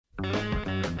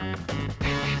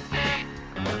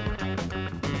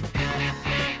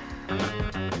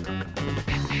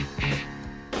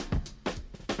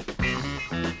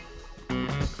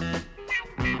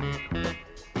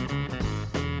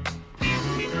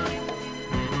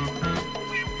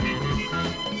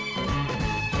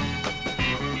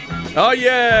Oh,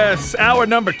 yes. Hour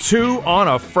number 2 on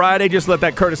a Friday. Just let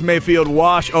that Curtis Mayfield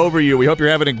wash over you. We hope you're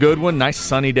having a good one. Nice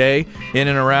sunny day in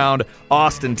and around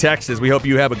Austin, Texas. We hope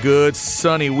you have a good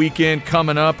sunny weekend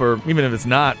coming up, or even if it's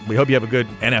not, we hope you have a good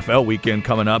NFL weekend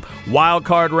coming up. Wild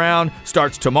card round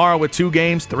starts tomorrow with 2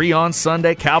 games, 3 on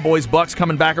Sunday. Cowboys-Bucks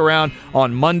coming back around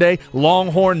on Monday.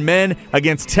 Longhorn men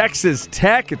against Texas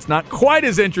Tech. It's not quite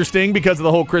as interesting because of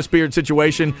the whole Chris Beard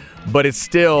situation, but it's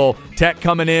still Tech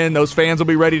coming in. Those fans will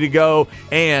be ready to go.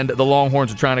 And the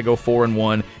Longhorns are trying to go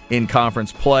 4-1 in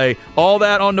conference play. All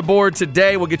that on the board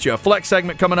today. We'll get you a flex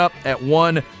segment coming up at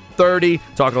 1:30.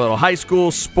 Talk a little high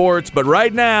school sports. But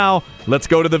right now, let's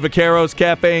go to the Vaqueros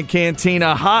Cafe and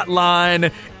Cantina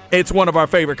hotline. It's one of our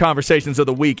favorite conversations of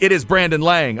the week. It is Brandon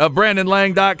Lang of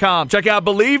BrandonLang.com. Check out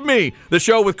Believe Me, the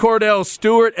show with Cordell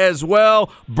Stewart as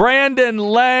well. Brandon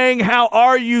Lang, how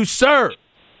are you, sir?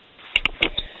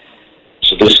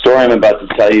 So the story I'm about to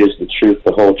tell you is the truth,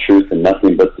 the whole truth, and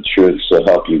nothing but the truth. So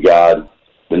help you God.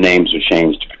 The names are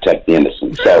changed to protect the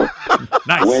innocent. So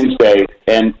Nice. Wednesday,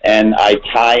 and I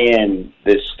tie in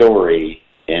this story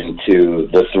into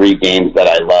the 3 games that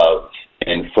I love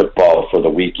in football for the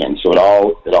weekend. So it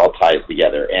all ties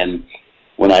together. And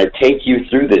when I take you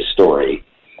through this story,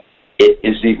 it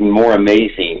is even more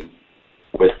amazing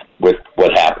with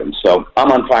what happened. So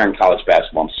I'm on fire in college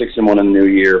basketball. I'm 6-1 in the new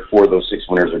year. 4 of those 6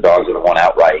 winners are dogs that have won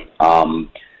outright.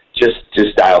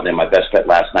 Just dialed in. My best bet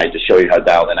last night to show you how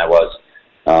dialed in I was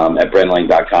at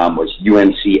BrandonLang.com was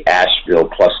UNC Asheville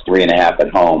plus 3.5 at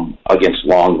home against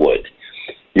Longwood.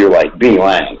 You're like, B.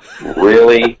 Lang,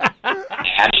 really?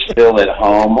 Asheville at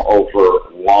home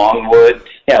over Longwood?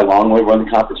 Yeah, Longwood won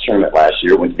the conference tournament last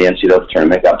year, went to the NCAA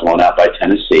tournament, got blown out by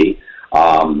Tennessee.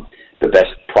 The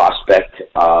best prospect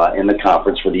in the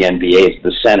conference for the NBA is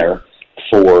the center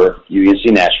for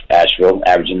UNC Asheville,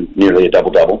 averaging nearly a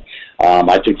double-double.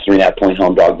 I took 3.5-point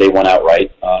home dog. They won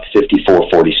outright,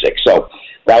 54-46. So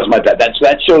that was my bet.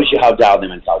 That shows you how dialed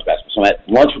in college basketball. So I'm at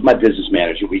lunch with my business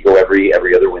manager. We go every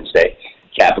other Wednesday.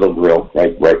 Capitol Grill,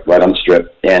 right on the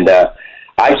Strip. And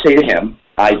I say to him,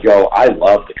 I go, I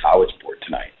love the College Board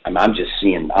tonight. I'm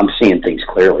seeing things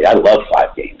clearly. I love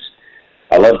 5 games.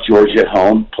 I love Georgia at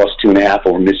home, plus 2.5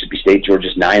 over Mississippi State.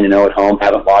 Georgia's 9-0 at home,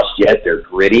 haven't lost yet. They're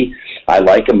gritty. I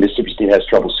like them. Mississippi State has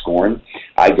trouble scoring.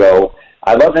 I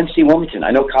love NC Wilmington.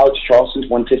 I know College Charleston's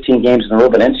won 15 games in a row,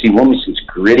 but NC Wilmington's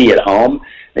gritty at home.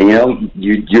 And,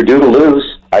 you're due to lose.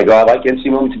 I like NC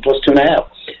Wilmington plus 2.5.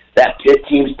 That Pitt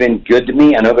team's been good to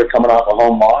me. I know they're coming off a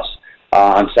home loss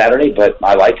on Saturday, but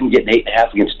I like them getting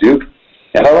 8.5 against Duke.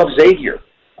 And I love Xavier.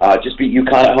 Just beat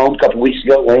UConn at home a couple weeks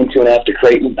ago, laying 2.5 to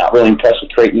Creighton. Not really impressed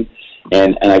with Creighton.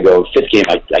 And I go, 5th game,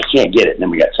 I can't get it. And then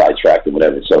we got sidetracked or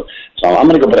whatever. So I'm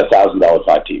going to go bet $1,000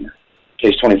 5-teamer.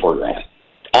 Pays $24,000.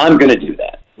 I'm going to do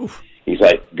that. Oof. He's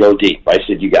like, go deep. I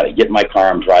said, you got to get in my car.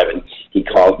 I'm driving. He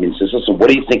calls me and says, listen, what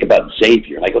do you think about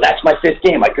Xavier? And I go, that's my 5th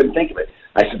game. I couldn't think of it.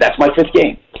 I said, that's my 5th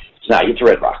game. So now I get to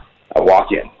Red Rock. I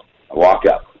walk in. I walk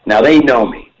up. Now they know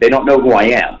me. They don't know who I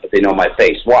am, but they know my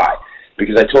face. Why?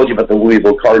 Because I told you about the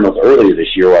Louisville Cardinals earlier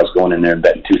this year where I was going in there and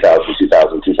betting 2,000,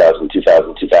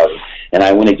 and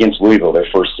I went against Louisville their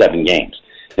first 7 games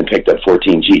and picked up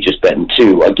 14G, just betting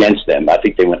 2 against them. I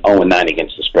think they went 0-9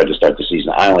 against the spread to start the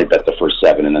season. I only bet the first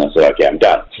 7, and then I said, okay, I'm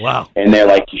done. Wow. And they're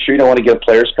like, you sure you don't want to get a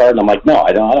player's card? And I'm like, no,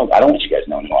 I don't want you guys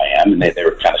knowing who I am. And they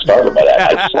were kind of startled by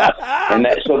that.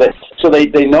 So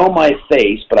they know my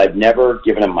face, but I've never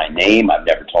given them my name. I've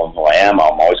never told them who I am.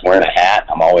 I'm always wearing a hat.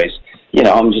 I'm always...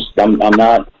 I'm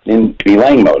not in B.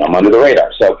 Lang mode. I'm under the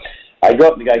radar. So I go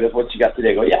up, and the guy goes, what you got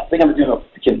today? I go, yeah, I think I'm doing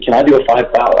can I do a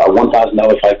 $1,000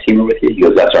 5-teamer with you? He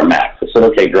goes, that's our max. I said,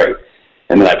 okay, great.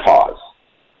 And then I pause,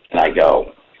 and I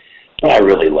go, I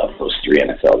really love those 3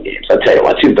 NFL games. I'll tell you,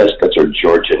 my 2 best bets are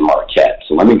Georgia and Marquette.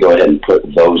 So let me go ahead and put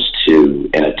those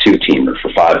 2 in a 2-teamer for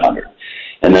 $500.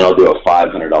 And then I'll do a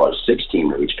 $500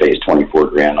 6-teamer, which pays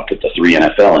 $24,000. I'll put the 3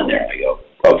 NFL in there. And I go,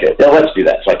 okay, now let's do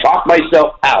that. So I talk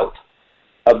myself out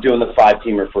of doing the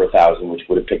 5-teamer for $1,000, which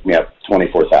would have picked me up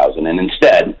 $24,000. And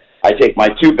instead, I take my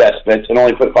 2 best bets and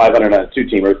only put $500 on a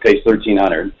 2-teamer. It pays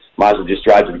 $1,300. Might as well just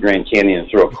drive to the Grand Canyon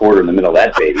and throw a quarter in the middle of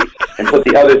that baby and put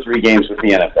the other 3 games with the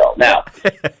NFL. Now,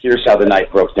 here's how the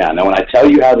night broke down. Now, when I tell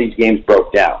you how these games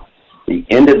broke down, the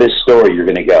end of this story, you're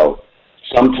going to go,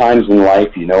 sometimes in life,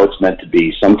 you know it's meant to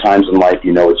be. Sometimes in life,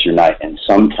 you know it's your night. And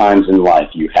sometimes in life,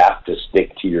 you have to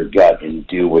stick to your gut and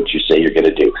do what you say you're going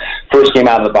to do. First game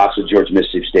out of the box with Georgia,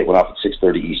 Mississippi State went off at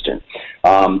 6:30 Eastern.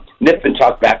 Nip and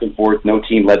tuck back and forth. No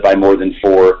team led by more than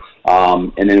 4.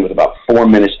 And then with about 4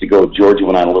 minutes to go, Georgia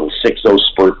went on a little 6-0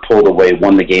 spurt, pulled away,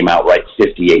 won the game outright,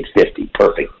 58-50.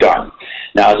 Perfect, done.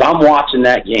 Now, as I'm watching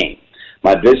that game,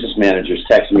 my business manager's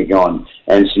texting me going,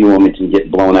 NC Wilmington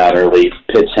get blown out early.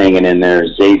 Pitt's hanging in there.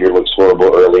 Xavier looks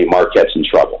horrible early. Marquette's in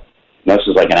trouble. And this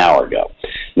was like an hour ago.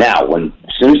 Now, as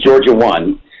soon as Georgia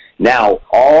won, now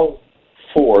all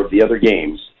 4 of the other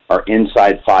games are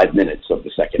inside 5 minutes of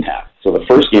the second half. So the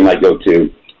first game I go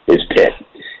to is Pitt.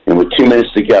 And with 2 minutes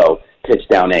to go, Pitt's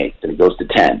down 8. Then it goes to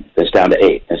 10. Then it's down to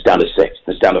 8. Then it's down to 6. Then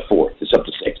it's down to 4. It's up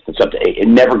to 6. It's up to 8. It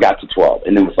never got to 12.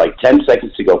 And then with like 10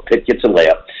 seconds to go, Pitt gets a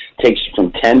layup. Takes you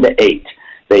from 10 to 8.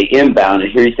 They inbound,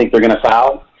 and here you think they're going to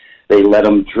foul? They let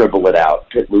them dribble it out.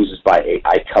 Pitt loses by 8.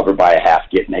 I cover by a half,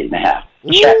 getting 8.5.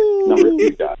 Check. Number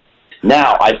 2 done.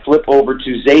 Now I flip over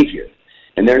to Xavier.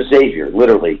 And there's Xavier,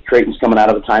 literally. Creighton's coming out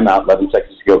of a timeout, 11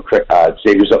 seconds to go.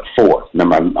 Xavier's up 4.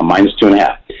 Remember, I'm minus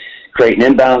 2.5. Creighton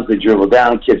inbounds, they dribble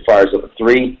down, kid fires up a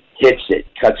 3, hits it,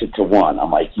 cuts it to 1.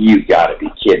 I'm like, you got to be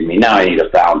kidding me. Now I need a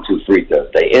foul and 2 free throws.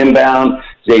 They inbound,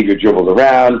 Xavier dribbles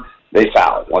around, they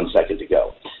foul, 1 second to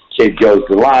go. Kid goes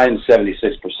to the line,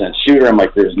 76% shooter. I'm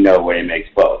like, there's no way he makes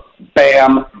both.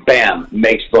 Bam, bam,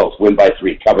 makes both. Win by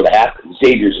 3, cover the half.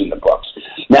 Xavier's in the books.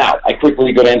 Now, I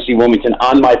quickly go to NC Wilmington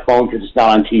on my phone because it's not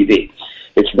on TV.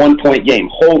 It's 1-point game.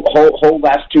 Whole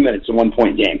last 2 minutes, a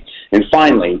 1-point game. And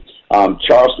finally,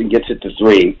 Charleston gets it to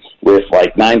 3 with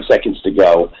like 9 seconds to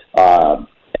go.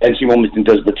 NC Wilmington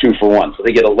does the 2-for-1. So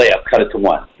they get a layup, cut it to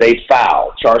 1. They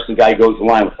foul. Charleston guy goes to the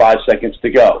line with 5 seconds to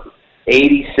go.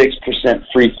 86%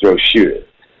 free throw shooter.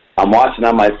 I'm watching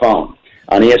on my phone.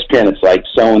 On ESPN, it's like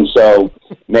so-and-so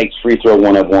makes free throw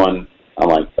 1 of 1. I'm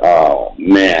like, oh,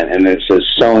 man. And then it says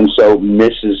so-and-so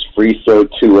misses free throw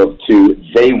 2 of 2.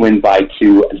 They win by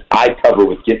 2. I cover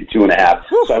with getting 2.5.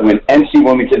 So I win NC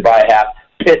Wilmington by a half,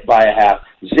 Pitt by a half,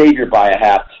 Xavier by a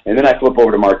half, and then I flip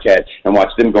over to Marquette and watch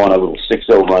them go on a little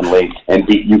 6-0 run late and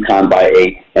beat UConn by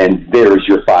 8, and there's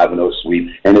your 5-0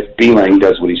 sweep. And if Beeline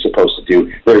does what he's supposed to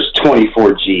do, there's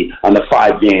 24G on the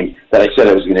 5 games that I said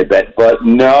I was going to bet. But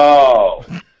no,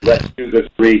 let's do the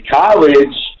 3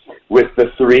 college with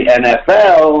the 3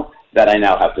 NFL that I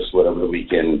now have to split over the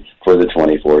weekend for the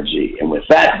 24G. And with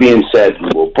that being said, we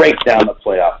will break down the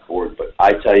playoff board, but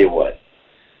I tell you what,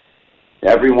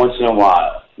 every once in a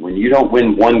while, when you don't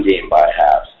win 1 game by a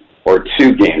half or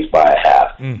 2 games by a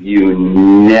half, you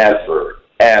never,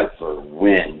 ever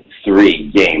win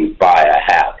 3 games by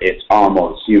a half. It's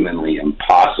almost humanly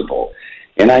impossible.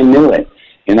 And I knew it,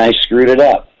 and I screwed it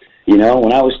up. You know,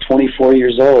 when I was 24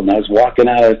 years old and I was walking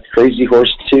out of Crazy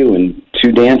Horse 2 and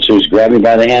 2 dancers grabbed me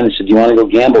by the hand and said, do you want to go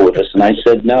gamble with us? And I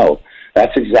said no.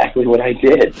 That's exactly what I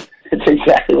did. That's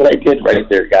exactly what I did right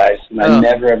there, guys. And I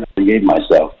never, ever forgave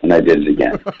myself, and I did it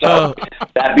again. So,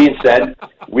 that being said,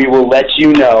 we will let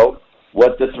you know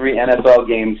what the 3 NFL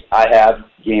games I have,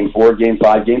 Game 4, Game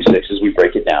 5, Game 6, as we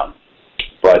break it down.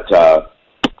 But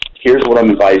here's what I'm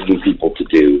advising people to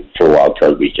do for Wild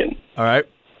Card Weekend. All right.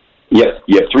 You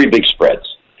have 3 big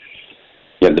spreads.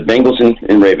 You have the Bengals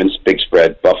and Ravens, big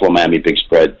spread, Buffalo, Miami, big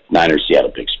spread, Niners,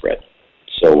 Seattle, big spread.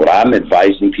 So what I'm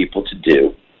advising people to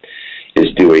do is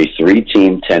do a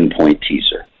 3-team 10-point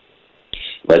teaser.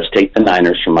 Let's take the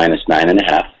Niners from minus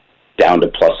 9.5 down to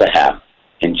plus a half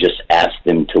and just ask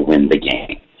them to win the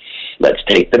game. Let's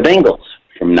take the Bengals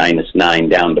from minus 9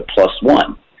 down to plus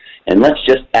 1, and let's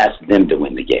just ask them to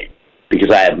win the game. Because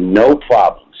I have no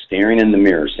problem staring in the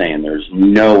mirror saying there's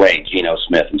no way Geno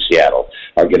Smith and Seattle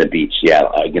are going to beat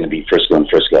Seattle, are going to beat Frisco and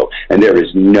Frisco, and there is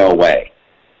no way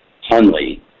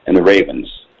Hundley and the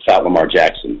Ravens, without Lamar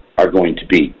Jackson, are going to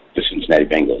beat the Cincinnati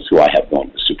Bengals, who I have going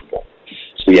to the Super Bowl.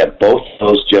 So you have both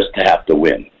those just to have to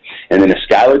win. And then if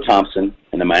Skylar Thompson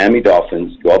and the Miami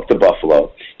Dolphins go up to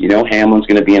Buffalo, you know Hamlin's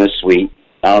going to be in a suite.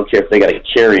 I don't care if they got to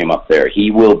carry him up there.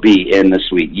 He will be in the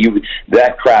suite.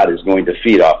 That crowd is going to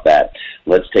feed off that.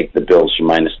 Let's take the Bills from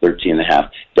minus 13.5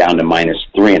 down to minus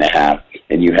 3.5,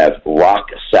 and you have rock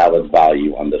solid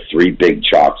value on the 3 big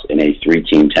chalks in a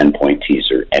 3-team 10-point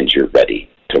teaser, and you're ready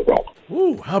to roll.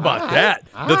 Ooh, how about that?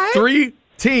 The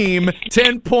 3-team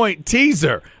 10-point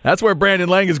teaser. That's where Brandon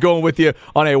Lang is going with you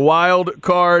on a wild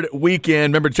card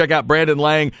weekend. Remember, check out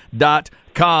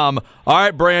BrandonLang.com. All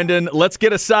right, Brandon, let's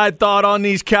get a side thought on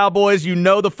these Cowboys. You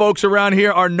know the folks around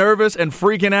here are nervous and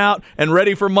freaking out and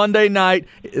ready for Monday night.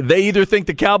 They either think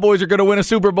the Cowboys are going to win a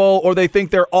Super Bowl or they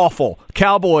think they're awful.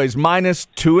 Cowboys minus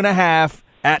 2.5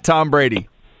 at Tom Brady.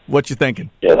 What you thinking?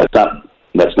 Yeah,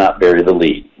 let's not bury the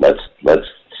lead. Let's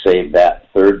save that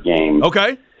third game.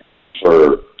 Okay.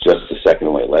 For just a second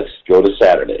away. Let's go to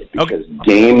Saturday because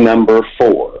game number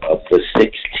 4 of the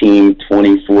 6-team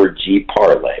 24G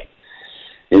parlay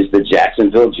is the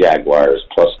Jacksonville Jaguars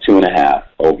plus 2.5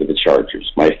 over the Chargers.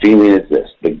 My feeling is this: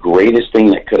 the greatest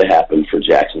thing that could have happened for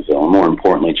Jacksonville, and more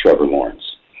importantly, Trevor Lawrence,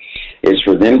 is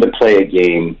for them to play a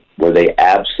game where they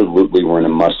absolutely were in a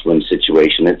must-win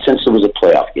situation, and since it was a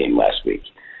playoff game last week,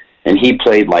 and he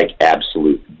played like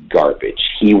absolute garbage.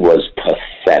 He was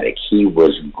pathetic. He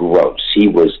was gross. He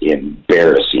was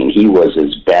embarrassing. He was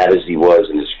as bad as he was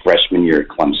in his freshman year at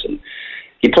Clemson.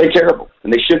 He played terrible,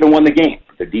 and they shouldn't have won the game.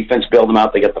 The defense bailed him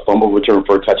out. They got the fumble return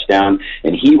for a touchdown,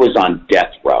 and he was on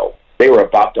death row. They were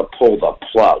about to pull the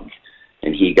plug,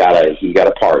 and he got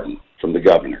a pardon from the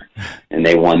governor, and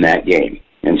they won that game.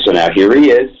 And so now here he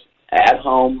is at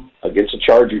home against a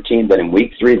Charger team that in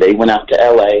week 3 they went out to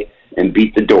L.A. and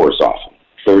beat the doors off them,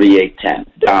 38-10,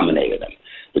 dominated them.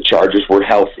 The Chargers were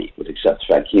healthy, with except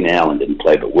the fact Keenan Allen didn't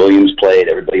play, but Williams played,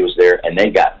 everybody was there, and they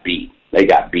got beat. They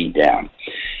got beat down.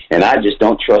 And I just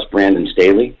don't trust Brandon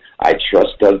Staley. I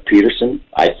trust Doug Peterson.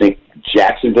 I think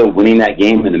Jacksonville winning that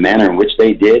game in the manner in which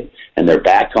they did, and they're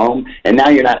back home, and now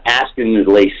you're not asking them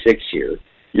to lay 6 here.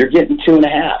 You're getting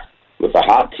 2.5 with a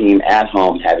hot team at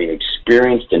home, having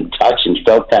experienced and touched and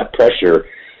felt that pressure.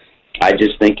 I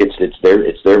just think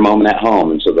it's their moment at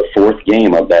home. And so the fourth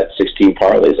game of that 16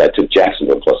 parlays, I took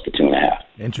Jacksonville plus the 2.5.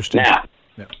 Interesting. Now,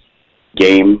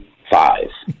 Game 5.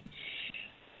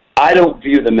 I don't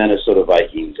view the Minnesota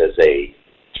Vikings as a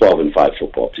 12-5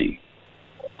 football team.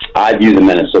 I view the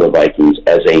Minnesota Vikings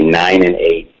as a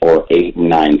 9-8 or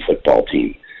 8-9 football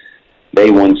team. They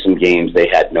won some games they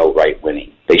had no right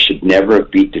winning. They should never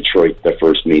have beat Detroit the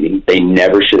first meeting. They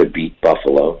never should have beat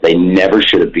Buffalo. They never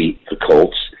should have beat the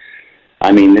Colts.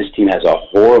 I mean, this team has a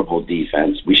horrible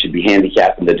defense. We should be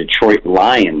handicapping the Detroit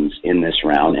Lions in this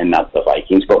round and not the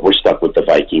Vikings, but we're stuck with the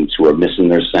Vikings, who are missing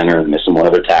their center and missing one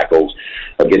of their tackles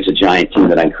against a Giant team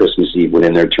that on Christmas Eve went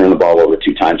in there, turned the ball over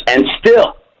 2 times, and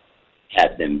still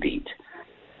had them beat.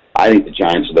 I think the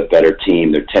Giants are the better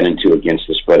team. They're 10-2 against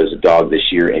the spread as a dog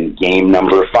this year, and game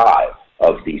number 5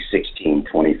 of the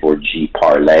 16-24G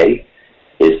parlay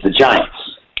is the Giants,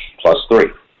 plus 3.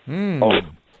 Over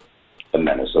the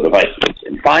Minnesota Vikings.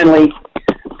 And finally,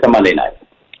 the Monday night.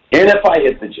 And if I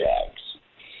hit the Jags,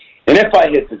 and if I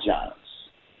hit the Giants,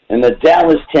 and the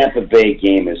Dallas-Tampa Bay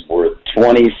game is worth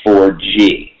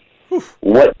 24G,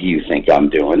 what do you think I'm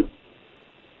doing?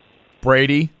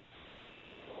 Brady.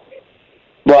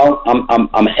 Well,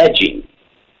 I'm hedging.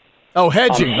 Oh,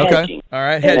 hedging. I'm Okay. hedging. All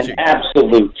right, hedging.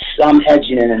 I'm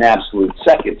hedging in an absolute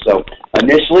second. So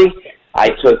initially, I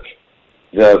got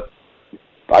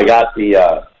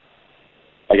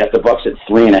the Bucks at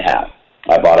 3.5.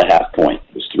 I bought a half point.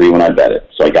 It was 3 when I bet it,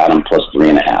 so I got them plus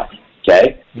 3.5.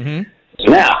 Okay. Mm-hmm.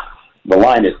 So now the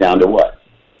line is down to what?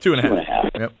 2.5. 2.5.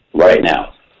 Yep. Right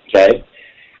now. Okay.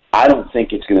 I don't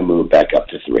think it's going to move back up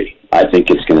to 3. I think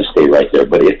it's going to stay right there.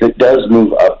 But if it does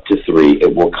move up to 3,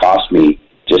 it will cost me,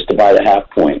 just to buy the half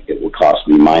point, it will cost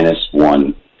me minus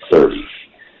 130.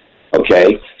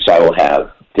 Okay? So I will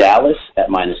have Dallas at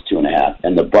minus 2.5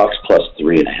 and the Bucks plus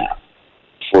 3.5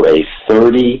 for a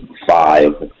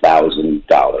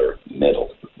 $35,000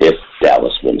 middle if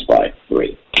Dallas wins by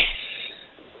 3.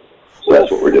 So that's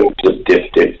what we're doing. Just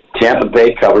if Tampa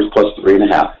Bay covers plus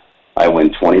 3.5, I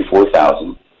win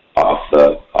 24,000 off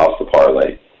the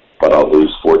parlay, but I'll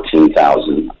lose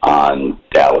 14,000 on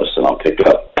Dallas, and I'll pick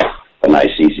up a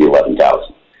nice easy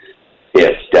 11,000.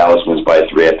 If Dallas wins by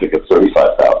 3, I pick up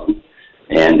 35,000,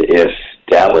 and if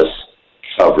Dallas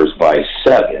covers by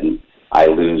 7, I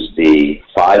lose the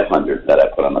 500 that I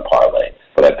put on the parlay,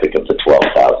 but I pick up the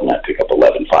 12,000. I pick up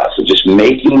 11,500. So just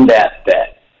making that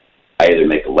bet, I either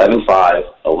make 11,500,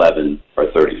 11,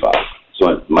 or 35.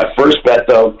 So my first bet,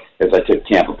 though, is I took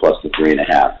Tampa plus the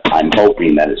 3.5. I'm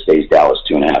hoping that it stays Dallas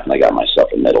 2.5, and I got myself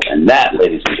a middle. And that,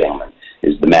 ladies and gentlemen,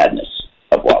 is the madness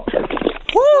of wild card.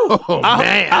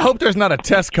 I hope there's not a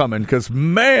test coming, because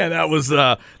man, that was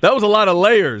a lot of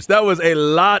layers. That was a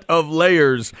lot of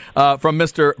layers from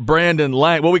Mr. Brandon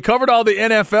Lang. Well, we covered all the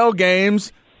NFL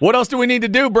games. What else do we need to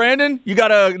do, Brandon? You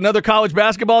got another college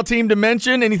basketball team to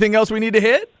mention? Anything else we need to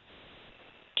hit?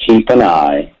 Keep an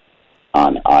eye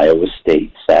on Iowa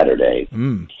State Saturday.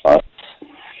 Plus,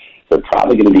 they're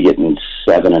probably going to be getting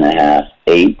 7.5,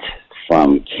 8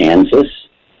 from Kansas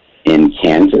in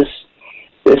Kansas.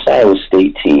 This Iowa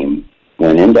State team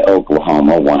went into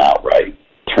Oklahoma, won outright,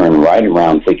 turned right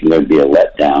around thinking there'd be a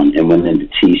letdown, and went into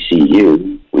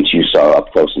TCU, which you saw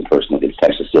up close and personal against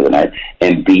Texas the other night,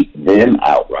 and beat them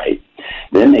outright.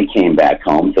 Then they came back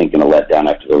home thinking a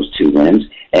letdown after those 2 wins,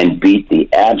 and beat the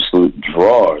absolute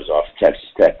drawers off Texas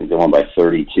Tech. They won by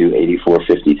 32,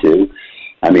 84-52.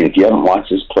 I mean, if you haven't watched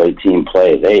this team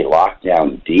play, they locked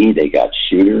down D. They got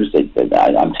shooters.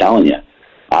 I'm telling you,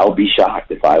 I'll be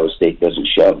shocked if Iowa State doesn't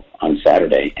show on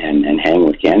Saturday and hang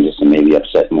with Kansas and maybe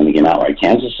upset them when they get outright.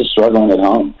 Kansas is struggling at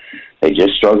home. They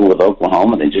just struggled with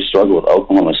Oklahoma. They just struggled with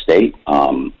Oklahoma State.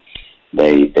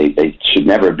 They should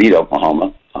never beat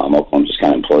Oklahoma. Oklahoma just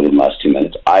kind of imploded in the last 2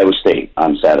 minutes. Iowa State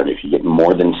on Saturday. If you get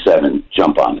more than 7,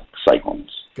 jump on it. Cyclones.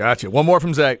 Gotcha. One more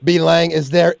from Zach. B. Lang, is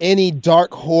there any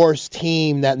dark horse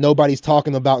team that nobody's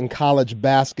talking about in college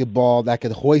basketball that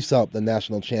could hoist up the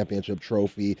national championship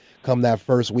trophy come that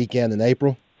first weekend in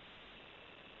April?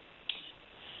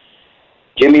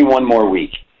 Give me one more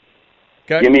week.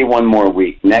 Okay. Give me one more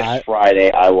week. Next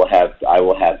Friday, I will have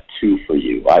 2 for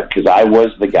you. Because I was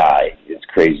the guy. It's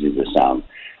crazy as it sounds.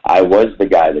 I was the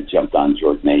guy that jumped on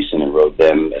George Mason and rode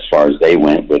them as far as they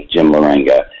went with Jim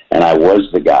Larenga. And I was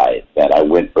the guy that I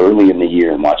went early in the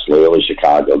year and watched Loyola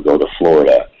Chicago go to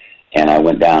Florida. And I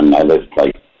went down, and I lived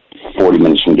like 40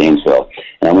 minutes from Gainesville.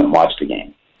 And I went and watched the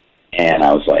game. And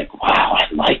I was like, wow, I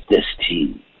like this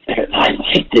team. I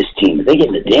like this team. They get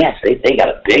in the dance. They got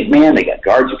a big man. They got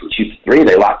guards who can shoot the 3.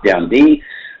 They lock down D.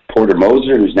 Porter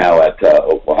Moser, who's now at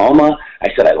Oklahoma. I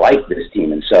said, I like this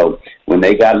team. And so when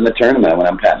they got in the tournament, I went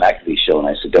on Pat McAfee's show, and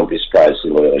I said, don't be surprised to see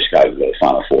Loyola Chicago go to the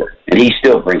Final Four. And he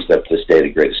still brings up to this day the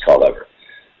greatest call ever.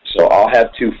 So I'll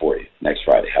have 2 for you next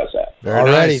Friday. How's that? Very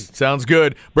nice. Sounds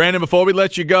good. Brandon, before we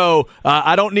let you go,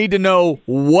 I don't need to know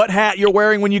what hat you're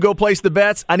wearing when you go place the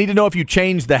bets. I need to know if you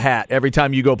change the hat every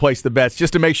time you go place the bets,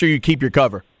 just to make sure you keep your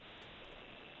cover.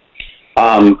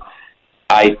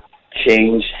 I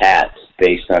change hats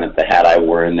based on if the hat I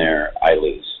wore in there, I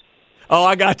lose. Oh,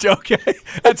 I got you. Okay,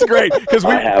 that's great because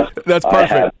that's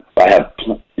perfect. I got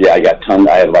tons.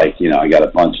 I got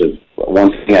a bunch of.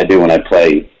 One thing I do when I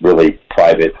play really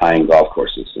private high-end golf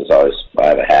courses is I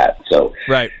have a hat. So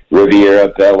right, Riviera,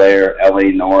 Bel Air, LA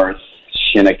North,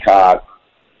 Shinnecock,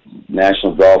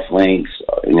 National Golf Links.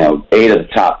 8 of the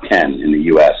top 10 in the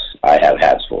U.S. I have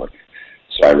hats for.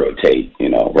 So I rotate.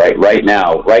 Right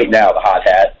now, the hot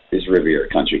hat is Riviera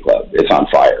Country Club. It's on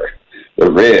fire. The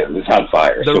Riv is on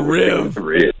fire. The Riv.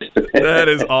 That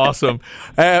is awesome.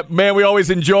 Man, we always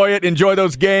enjoy it. Enjoy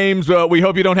those games. We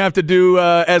hope you don't have to do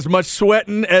as much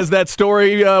sweating as that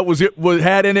story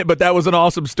had in it, but that was an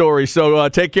awesome story. So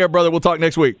take care, brother. We'll talk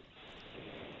next week.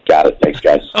 Got it. Thanks,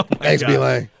 guys. Thanks,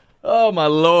 B-Lang. Oh, my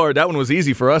Lord. That one was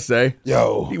easy for us, eh?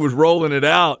 Yo. He was rolling it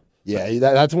out. Yeah,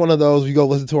 that's one of those, you go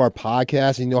listen to our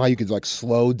podcast, and you know how you could,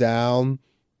 slow down,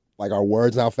 our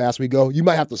words and how fast we go? You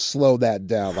might have to slow that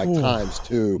down, times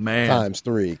 2, times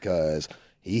 3, because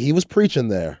he was preaching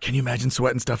there. Can you imagine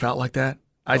sweating stuff out like that?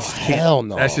 Hell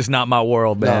no. That's just not my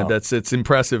world, man. No. It's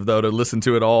impressive, though, to listen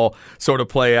to it all sort of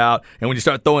play out. And when you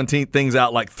start throwing things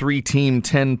out like 3-team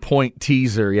 10-point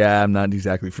teaser, I'm not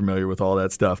exactly familiar with all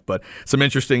that stuff, but some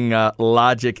interesting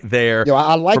logic there. Yo,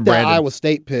 I like that Brandon. Iowa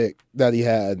State pick that he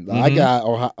had. Mm-hmm. I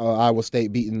got Iowa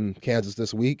State beating Kansas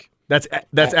this week. That's at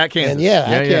Kansas.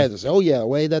 And at Kansas. Oh, yeah, the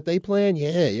way that they playing,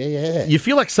 yeah. You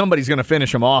feel like somebody's going to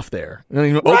finish them off there.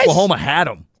 Oklahoma had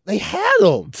them. They had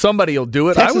them. Somebody will do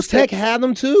it. Texas Tech had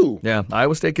them too. Yeah,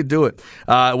 Iowa State could do it.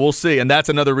 We'll see. And that's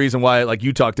another reason why, like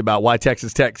you talked about, why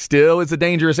Texas Tech still is a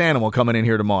dangerous animal coming in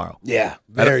here tomorrow. Yeah,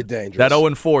 very dangerous. That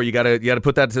 0-4, you got to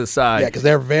put that to the side. Yeah, because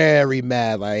they're very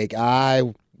mad.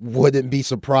 I wouldn't be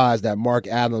surprised that Mark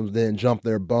Adams didn't jump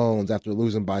their bones after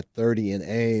losing by 30 in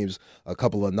Ames a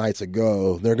couple of nights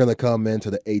ago. They're going to come into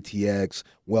the ATX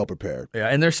well prepared. Yeah,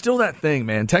 and there's still that thing,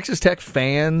 man. Texas Tech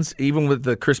fans, even with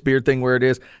the Chris Beard thing where it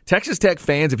is, Texas Tech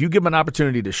fans, if you give them an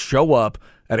opportunity to show up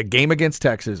at a game against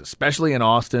Texas, especially in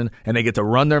Austin, and they get to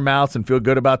run their mouths and feel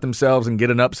good about themselves and get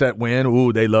an upset win,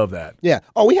 ooh, they love that. Yeah.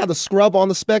 Oh, we had the scrub on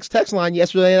the Specs text line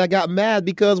yesterday, and I got mad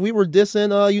because we were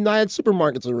dissing United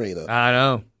Supermarkets Arena. I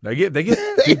know.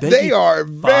 They are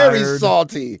very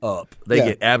salty. They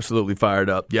get absolutely fired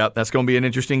up. Yep, that's going to be an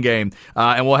interesting game.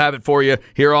 And we'll have it for you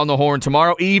here on the Horn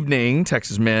tomorrow evening.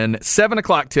 Texas men, 7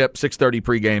 o'clock tip, 6:30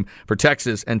 pregame for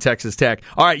Texas and Texas Tech.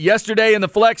 All right, yesterday in the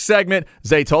Flex segment,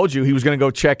 Zay told you he was going to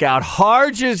go check out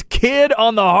Harge's kid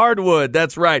on the hardwood.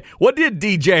 That's right. What did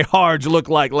DJ Harge look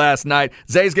like last night?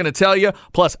 Zay's going to tell you.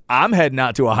 Plus, I'm heading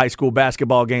out to a high school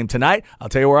basketball game tonight. I'll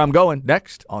tell you where I'm going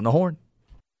next on the Horn.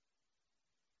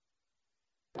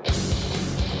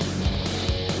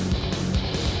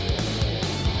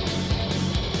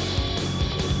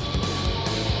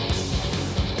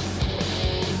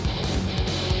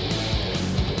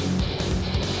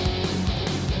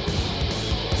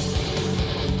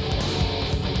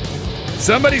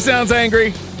 Somebody sounds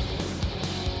angry.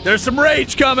 There's some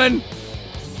rage coming.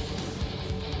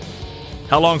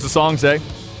 How long's the song, Zay?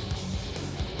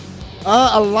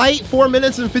 A light 4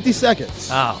 minutes and 50 seconds.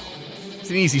 Oh, it's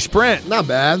an easy sprint. Not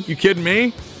bad. You kidding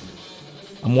me?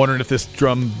 I'm wondering if this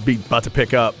drum beat about to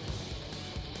pick up.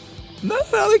 No,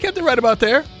 they kept it right about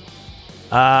there.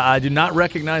 I do not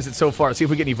recognize it so far. Let's see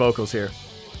if we get any vocals here.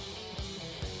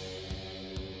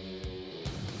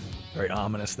 Very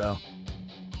ominous, though.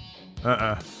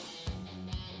 I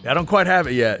don't quite have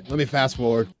it yet. Let me fast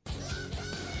forward.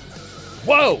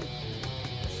 Whoa!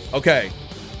 Okay.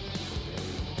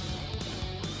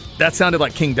 That sounded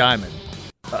like King Diamond.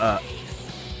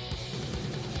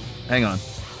 Hang on.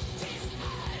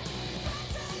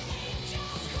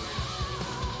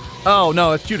 Oh,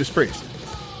 no, it's Judas Priest.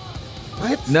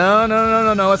 What?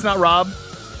 No, it's not Rob.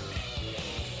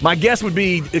 My guess would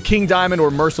be King Diamond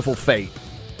or Merciful Fate.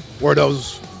 Were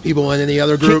those people in any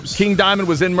other groups? King Diamond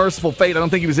was in Merciful Fate. I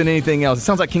don't think he was in anything else. It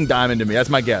sounds like King Diamond to me. That's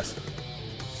my guess.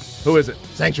 Who is it?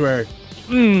 Sanctuary.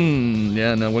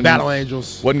 Yeah, no. Battle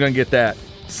Angels. Wasn't going to get that.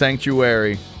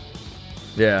 Sanctuary.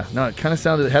 Yeah, no, it kind of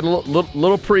sounded, it had a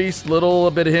little Priest, little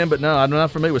bit of him, but no, I'm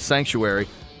not familiar with Sanctuary.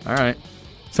 All right.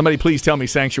 Somebody please tell me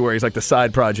Sanctuary is like the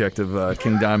side project of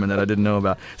King Diamond that I didn't know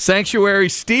about. Sanctuary,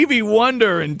 Stevie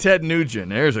Wonder, and Ted Nugent.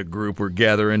 There's a group we're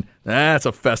gathering. That's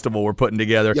a festival we're putting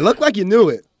together. You look like you knew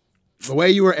it. The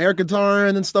way you were air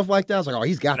guitaring and stuff like that, I was like, oh,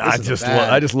 he's got this.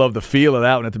 I just love the feel of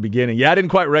that one at the beginning. Yeah, I didn't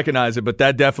quite recognize it, but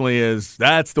that definitely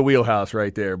that's the wheelhouse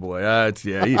right there, boy.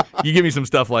 You give me some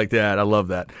stuff like that. I love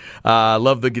that. I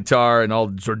love the guitar and all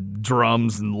the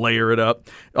drums and layer it up.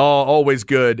 Always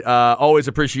good. Always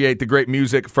appreciate the great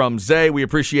music from Zay. We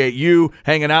appreciate you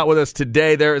hanging out with us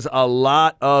today. There's a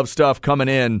lot of stuff coming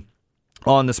in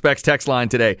on the Specs text line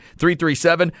today,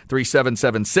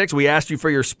 337-3776. We asked you for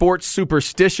your sports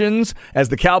superstitions. As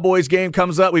the Cowboys game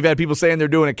comes up, we've had people saying they're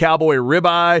doing a cowboy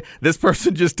ribeye. This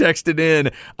person just texted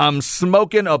in, I'm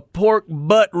smoking a pork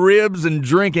butt ribs and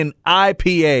drinking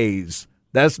IPAs.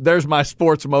 There's my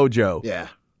sports mojo. Yeah.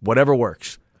 Whatever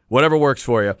works. Whatever works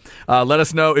for you. Let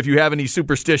us know if you have any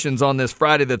superstitions on this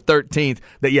Friday the 13th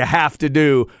that you have to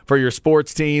do for your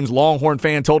sports teams. Longhorn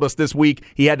fan told us this week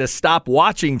he had to stop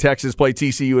watching Texas play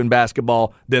TCU in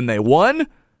basketball. Then they won.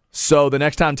 So the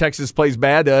next time Texas plays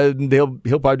bad, he'll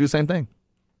probably do the same thing.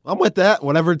 I'm with that.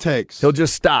 Whatever it takes. He'll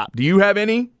just stop. Do you have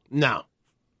any? No.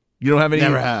 You don't have any?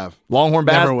 Never have. Longhorn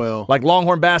Never will. Like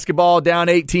Longhorn basketball down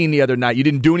 18 the other night. You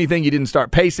didn't do anything. You didn't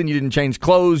start pacing. You didn't change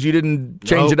clothes. You didn't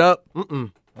change it up.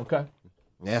 Mm-mm. Okay.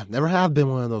 Yeah, never have been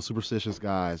one of those superstitious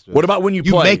guys. What about when you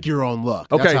played? You make your own luck.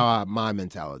 Okay. That's how my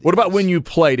mentality What is. about when you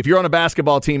played? If you're on a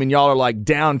basketball team and y'all are like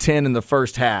down 10 in the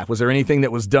first half, was there anything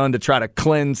that was done to try to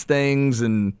cleanse things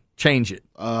and change it?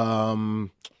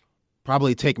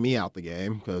 Probably take me out the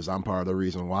game because I'm part of the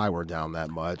reason why we're down that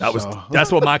much.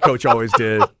 That's what my coach always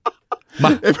did.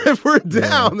 If we're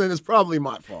down, then it's probably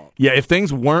my fault. Yeah, if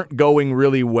things weren't going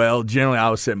really well, generally I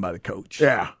was sitting by the coach.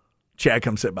 Yeah. Chad,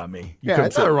 come sit by me.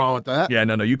 There's nothing wrong with that. Yeah,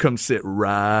 no, you come sit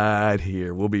right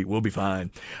here. We'll be fine.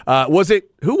 Who was it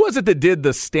that did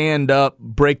the stand up,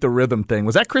 break the rhythm thing?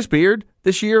 Was that Chris Beard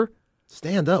this year?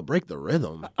 Stand up, break the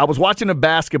rhythm. I was watching a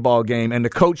basketball game, and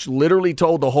the coach literally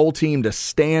told the whole team to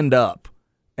stand up.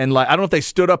 And I don't know if they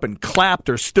stood up and clapped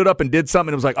or stood up and did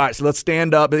something. It was like, all right, so let's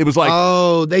stand up. It was like,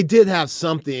 oh, they did have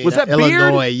something. Was that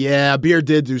Illinois? Beard? Yeah, Beard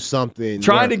did do something.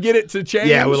 Trying to get it to change.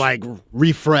 Yeah, with like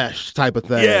refresh type of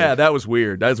thing. Yeah, that was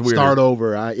weird. That was weird. Start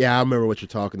over. I remember what you're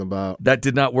talking about. That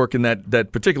did not work in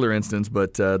that particular instance,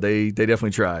 but they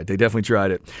definitely tried. They definitely tried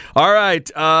it. All right,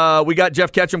 we got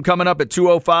Jeff Ketchum coming up at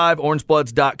 2:05,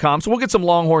 orangebloods.com. So we'll get some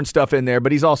Longhorn stuff in there,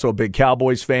 but he's also a big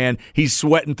Cowboys fan. He's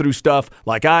sweating through stuff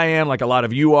like I am, like a lot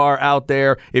of you are out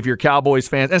there if you're Cowboys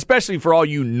fans, especially for all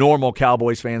you normal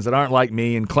Cowboys fans that aren't like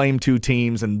me and claim two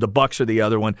teams and the Bucs are the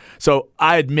other one. So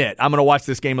I admit I'm going to watch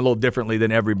this game a little differently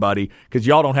than everybody because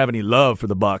y'all don't have any love for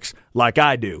the Bucs like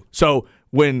I do. So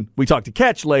when we talk to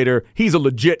Ketch later, he's a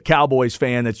legit Cowboys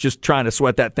fan that's just trying to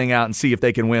sweat that thing out and see if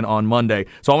they can win on Monday.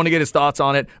 So I want to get his thoughts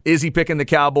on it. Is he picking the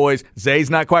Cowboys? Zay's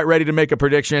not quite ready to make a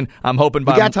prediction. I'm hoping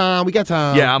by We got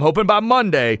time. Yeah, I'm hoping by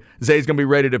Monday Zay's going to be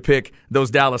ready to pick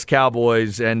those Dallas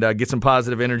Cowboys and get some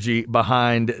positive energy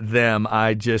behind them.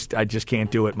 I just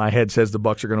can't do it. My head says the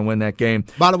Bucs are going to win that game.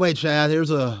 By the way, Chad,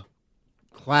 here's a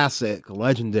classic,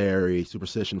 legendary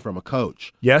superstition from a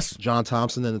coach. Yes? John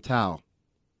Thompson and the towel.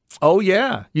 Oh,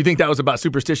 yeah. You think that was about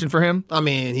superstition for him? I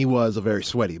mean, he was a very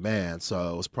sweaty man,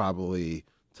 so it was probably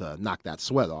to knock that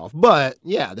sweat off. But,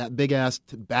 yeah, that big-ass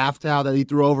bath towel that he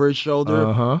threw over his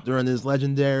shoulder during his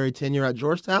legendary tenure at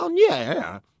Georgetown,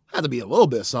 yeah. Had to be a little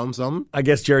bit something. I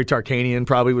guess Jerry Tarkanian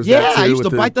probably was that too. Yeah, I used to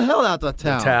bite the hell out of the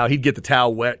towel. He'd get the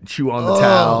towel wet and chew on the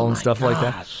towel and stuff like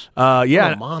that. Yeah,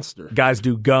 what a monster. Guys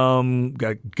do gum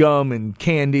and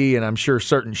candy, and I'm sure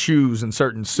certain shoes and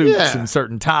certain suits and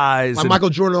certain ties. Michael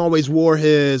Jordan always wore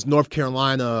his North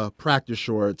Carolina practice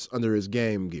shorts under his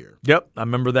game gear. Yep, I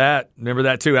remember that. Remember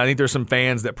that too. I think there's some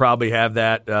fans that probably have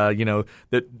that.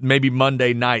 That maybe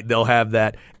Monday night they'll have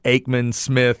that Aikman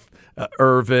Smith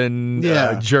Irvin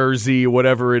jersey,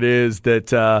 whatever it is that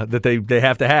they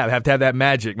have to have that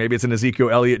magic. Maybe it's an Ezekiel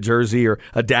Elliott jersey or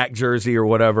a Dak jersey or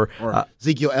whatever. Or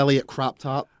Ezekiel Elliott crop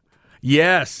top.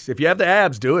 Yes, if you have the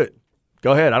abs, do it.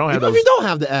 Go ahead. I don't have those. If you don't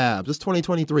have the abs, it's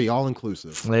 2023, all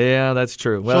inclusive. Yeah, that's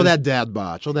true. Well, show that dad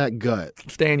bod. Show that gut.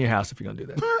 Stay in your house if you're gonna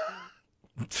do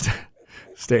that.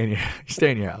 Stay in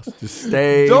your house. Just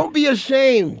stay. Don't be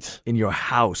ashamed. In your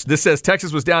house. This says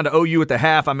Texas was down to OU at the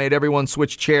half. I made everyone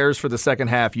switch chairs for the second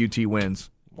half. UT wins.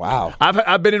 Wow.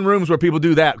 I've been in rooms where people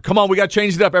do that. Come on, we got to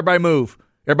change it up. Everybody move.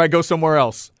 Everybody go somewhere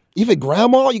else. Even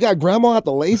grandma? You got grandma at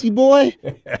the Lazy Boy?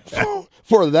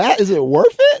 For that, is it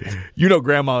worth it? You know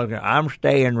grandma, I'm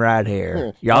staying right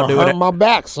here. Y'all do it. My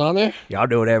back, sonny. Y'all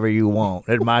do whatever you want.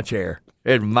 It's my chair.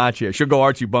 It's my chair. She'll go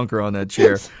Archie Bunker on that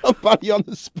chair. Somebody on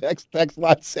the Specs text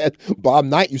line said Bob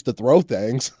Knight used to throw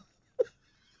things.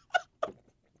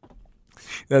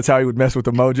 That's how he would mess with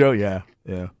the mojo?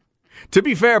 Yeah. To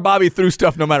be fair, Bobby threw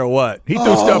stuff no matter what. He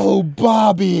threw stuff. Oh,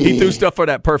 Bobby. He threw stuff for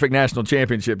that perfect national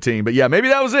championship team. But yeah, maybe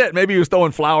that was it. Maybe he was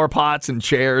throwing flower pots and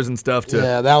chairs and stuff too.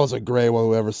 Yeah, that was a great one.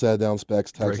 Whoever said down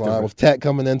Specs text line. With Tech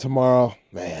coming in tomorrow,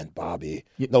 man, Bobby.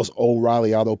 Those old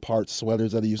Riley Auto Parts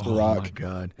sweaters that he used to rock. Oh, my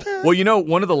God. Well,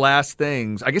 one of the last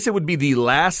things, I guess it would be the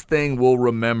last thing we'll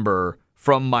remember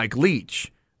from Mike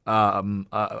Leach.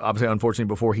 Obviously, unfortunately,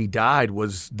 before he died,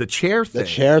 was the chair thing. The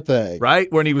chair thing. Right?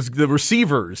 When he was the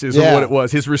receivers is what it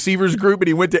was. His receivers group, and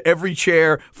he went to every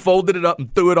chair, folded it up,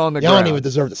 and threw it on the ground. Y'all don't even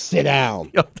deserve to sit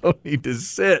down. Y'all don't need to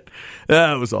sit.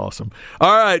 That was awesome.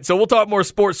 All right, so we'll talk more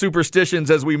sports superstitions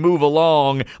as we move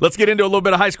along. Let's get into a little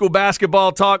bit of high school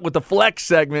basketball talk with the Flex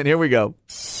segment. Here we go.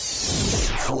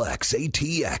 Flex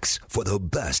ATX for the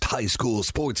best high school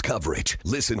sports coverage.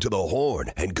 Listen to the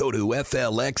Horn and go to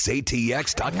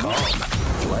FLXATX.com.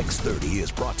 Flex 30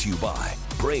 is brought to you by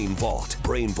Brain Vault.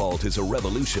 Brain Vault is a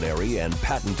revolutionary and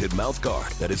patented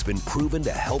mouthguard that has been proven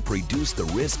to help reduce the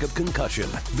risk of concussion.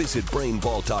 Visit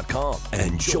BrainVault.com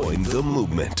and join the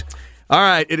movement. All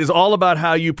right, it is all about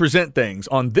how you present things.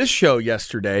 On this show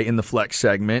yesterday in the Flex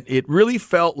segment, it really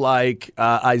felt like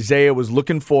Isaiah was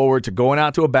looking forward to going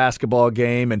out to a basketball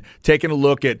game and taking a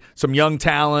look at some young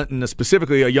talent, and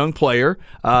specifically a young player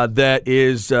that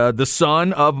is the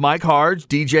son of Mike Harge,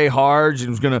 DJ Harge, and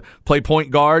was going to play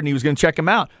point guard, and he was going to check him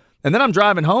out. And then I'm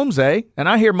driving home, Zay, and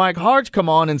I hear Mike Harge come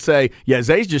on and say, yeah,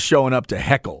 Zay's just showing up to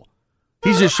heckle.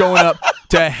 He's just showing up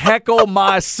to heckle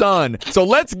my son. So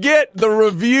let's get the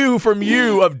review from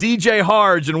you of DJ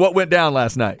Harge and what went down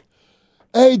last night.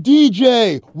 Hey,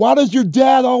 DJ, why does your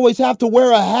dad always have to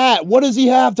wear a hat? What does he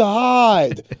have to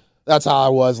hide? That's how I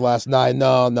was last night.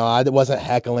 No, I wasn't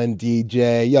heckling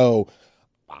DJ. Yo,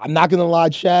 I'm not going to lie,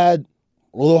 Chad.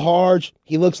 Little Harge,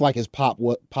 he looks like his pops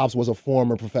was a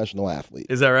former professional athlete.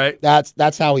 Is that right?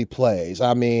 That's how he plays.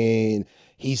 I mean,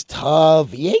 he's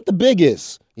tough. He ain't the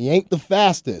biggest. He ain't the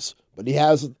fastest, but he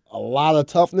has a lot of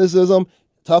toughness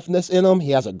in him.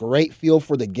 He has a great feel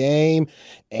for the game.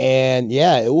 And,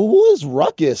 yeah, it was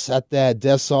ruckus at that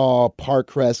Dessau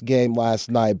Parkcrest game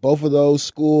last night. Both of those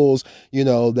schools,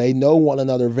 they know one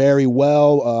another very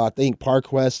well. I think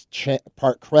Parkcrest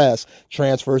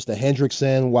transfers to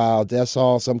Hendrickson, while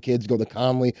Dessau, some kids go to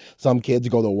Conley, some kids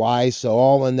go to Weiss, so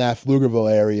all in that Pflugerville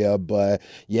area. But,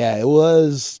 yeah, it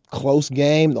was close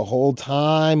game the whole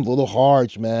time. Little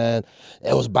Harge, man,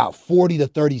 it was about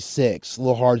 40-36.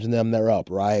 Little Harge and them, they're up,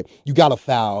 right? You got a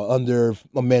foul under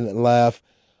a minute left.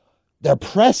 They're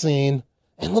pressing,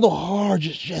 and Little Harge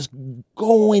is just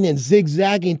going and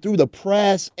zigzagging through the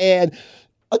press. And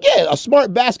again, a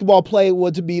smart basketball play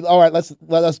would to be, all right,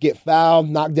 let us get fouled,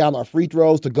 knock down our free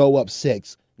throws to go up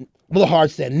 6. Little Harge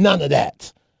said, none of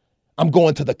that. I'm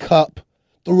going to the cup.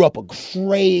 Threw up a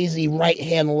crazy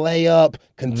right-hand layup,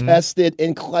 contested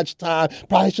in clutch time.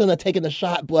 Probably shouldn't have taken the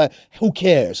shot, but who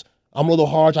cares? I'm Little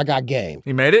Harge. I got game.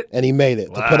 He made it? And he made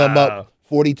it. Wow. To put him up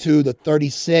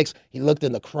 42-36. He looked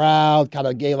in the crowd, kind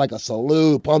of gave like a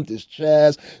salute, pumped his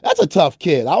chest. That's a tough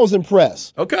kid. I was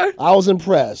impressed. Okay. I was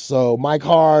impressed. So, Mike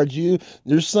Harge, your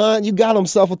son, you got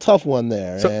himself a tough one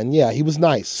there. And, yeah, he was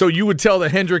nice. So you would tell the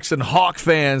Hendrickson Hawk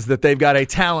fans that they've got a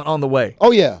talent on the way?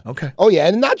 Oh, yeah. Okay. Oh, yeah.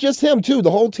 And not just him, too.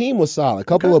 The whole team was solid. A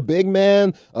couple of big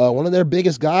men. One of their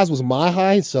biggest guys was my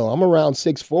height, so I'm around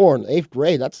 6'4" in 8th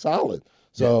grade. That's solid.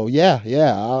 So, yeah,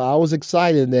 I was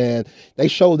excited, and they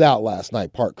showed out last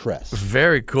night, Parkcrest.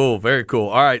 Very cool, very cool.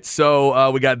 All right,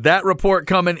 so we got that report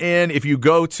coming in. If you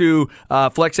go to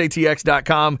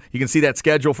flexatx.com, you can see that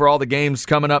schedule for all the games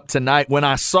coming up tonight. When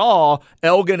I saw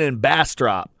Elgin and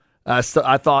Bastrop, I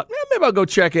thought, maybe I'll go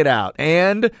check it out.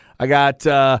 And I got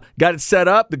it set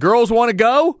up. The girls want to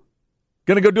go.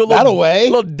 Going to go do a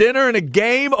little dinner and a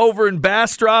game over in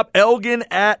Bastrop. Elgin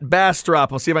at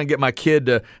Bastrop. I'll see if I can get my kid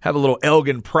to have a little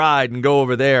Elgin pride and go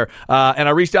over there. And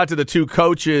I reached out to the two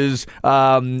coaches,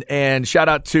 and shout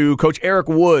out to Coach Eric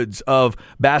Woods of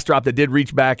Bastrop that did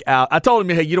reach back out. I told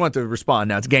him, hey, you don't have to respond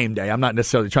now. It's game day. I'm not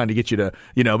necessarily trying to get you to,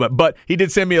 but he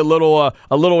did send me a little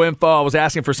info. I was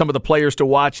asking for some of the players to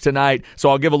watch tonight, so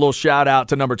I'll give a little shout out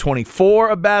to number 24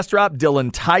 of Bastrop,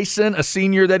 Dylan Tyson, a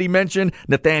senior that he mentioned.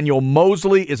 Nathaniel Mosley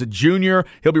is a junior.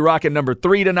 He'll be rocking number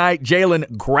 3 tonight.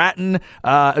 Jalen Gratton,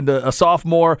 a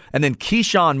sophomore, and then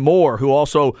Keyshawn Moore, who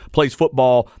also plays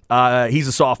football. He's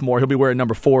a sophomore. He'll be wearing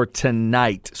number 4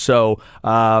 tonight. So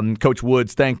Coach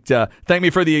Woods thanked me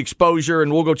for the exposure,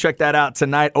 and we'll go check that out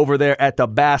tonight over there at the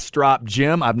Bastrop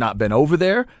Gym. I've not been over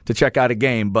there to check out a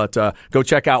game, but go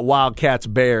check out Wildcats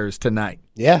Bears tonight.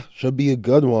 Yeah, should be a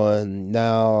good one.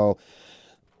 Now,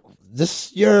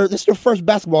 this your first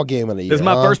basketball game of the year. This is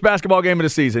my first basketball game of the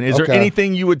season. Is there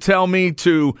anything you would tell me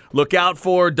to look out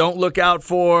for, don't look out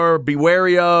for, be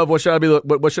wary of? What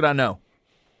should I know?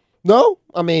 No,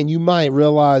 I mean, you might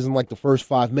realize in like the first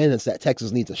 5 minutes that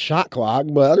Texas needs a shot clock,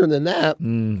 but other than that,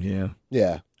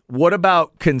 yeah. What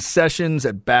about concessions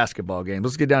at basketball games?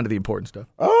 Let's get down to the important stuff.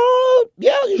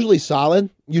 Yeah, usually solid.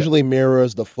 Usually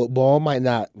mirrors the football. Might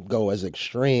not go as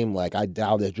extreme. Like, I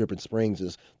doubt if Dripping Springs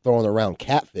is throwing around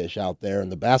catfish out there in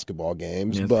the basketball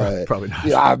games. Yeah, but probably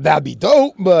not. That'd be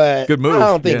dope, but good move. I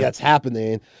don't think that's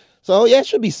happening. So, yeah, it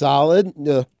should be solid.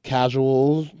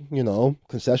 Casuals,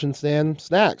 concession stand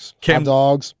snacks. Hot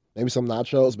dogs, maybe some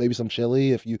nachos, maybe some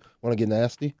chili if you want to get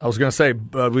nasty. I was going to say,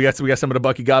 we got some of the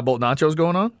Bucky Godbolt nachos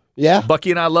going on. Yeah.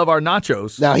 Bucky and I love our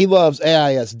nachos. Now, he loves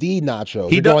AISD nachos.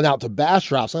 He's going out to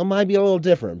Bastrop, so it might be a little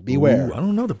different. Beware. Ooh, I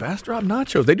don't know, the Bastrop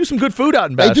nachos. They do some good food out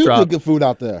in Bastrop. They do good food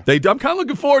out there. I'm kind of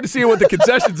looking forward to seeing what the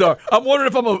concessions are. I'm wondering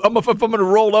if I'm going to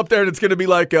roll up there and it's going to be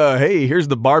like, hey, here's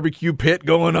the barbecue pit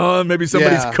going on. Maybe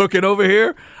somebody's cooking over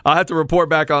here. I'll have to report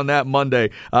back on that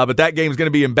Monday. But that game is going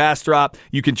to be in Bastrop.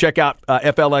 You can check out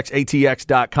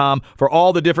FLXATX.com for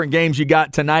all the different games you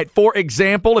got tonight. For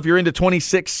example, if you're into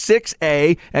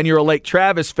 26-6A and you're a Lake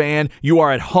Travis fan, you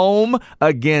are at home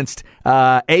against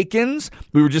Aikens.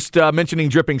 We were just mentioning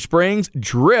Dripping Springs.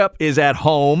 Drip is at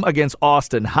home against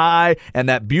Austin High, and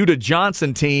that Buda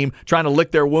Johnson team trying to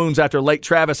lick their wounds after Lake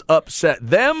Travis upset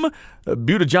them.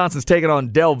 Buda Johnson's taking on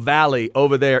Del Valley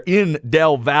over there in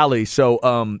Del Valley,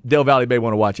 so Del Valley may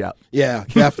want to watch out. Yeah,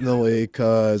 definitely,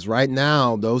 because right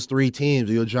now, those 3 teams,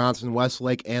 Buda Johnson,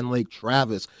 Westlake, and Lake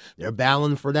Travis, they're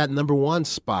battling for that number 1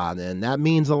 spot, and that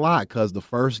means a lot because the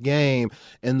first game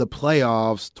in the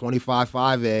playoffs,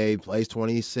 25-5A plays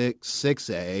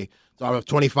 26-6A.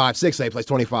 25-6A plays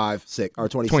 25-6 or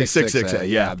 26-6A.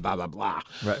 Yeah, blah blah blah.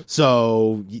 Right.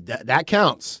 So that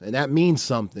counts, and that means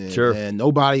something. Sure. And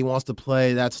nobody wants to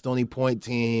play that Stony Point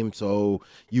team, so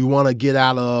you want to get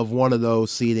out of one of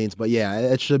those seedings. But yeah,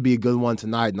 it should be a good one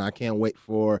tonight, and I can't wait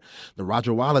for the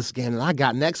Roger Wallace game that I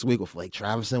got next week with Lake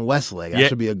Travis and Westlake. That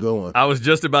should be a good one. I was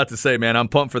just about to say, man, I'm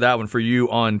pumped for that one for you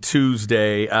on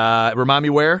Tuesday. Remind me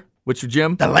where? Which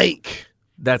gym? The Lake.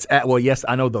 That's yes,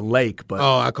 I know the lake, but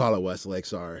I call it Westlake.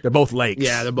 Sorry, they're both lakes.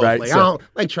 Yeah, they're both right? lakes.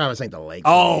 Lake Travis ain't the lake.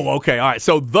 Oh, okay, all right.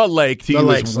 So the lake to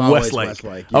you is Westlake.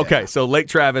 Yeah. Okay, so Lake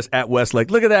Travis at Westlake.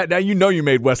 Look at that. Now you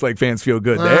made Westlake fans feel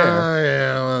good there.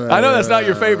 Yeah, I know that's not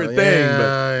your favorite thing,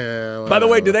 but by the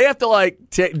way, do they have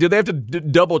to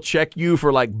double check you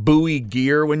for like buoy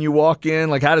gear when you walk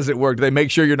in? Like, how does it work? Do they make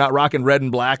sure you're not rocking red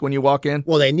and black when you walk in?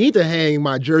 Well, they need to hang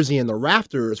my jersey in the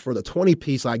rafters for the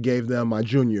 20-piece I gave them my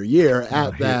junior year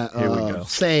at that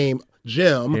same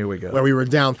gym. Here we go. Where we were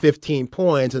down 15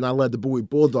 points, and I led the Bowie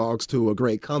Bulldogs to a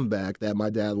great comeback that my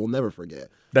dad will never forget.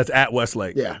 That's at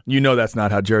Westlake. Yeah. You know that's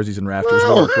not how jerseys and rafters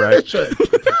work, right? It should.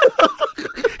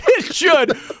 It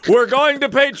should. We're going to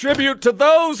pay tribute to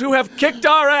those who have kicked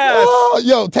our ass. Oh,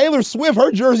 yo, Taylor Swift,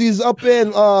 her jersey's up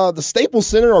in the Staples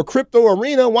Center or Crypto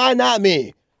Arena. Why not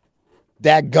me?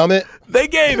 Dadgummit. They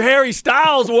gave Harry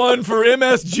Styles one for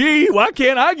MSG. Why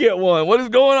can't I get one? What is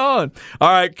going on? All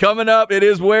right, coming up, it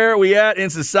is Where We At in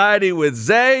Society with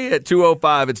Zay at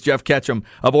 2:05. It's Jeff Ketchum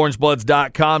of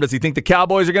OrangeBloods.com. Does he think the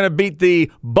Cowboys are going to beat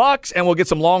the Bucks? And we'll get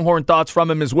some Longhorn thoughts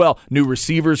from him as well. New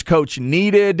receivers coach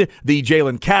needed, the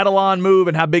Jalen Catalon move,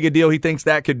 and how big a deal he thinks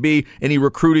that could be. Any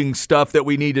recruiting stuff that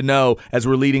we need to know as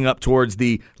we're leading up towards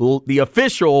the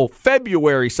official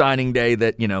February signing day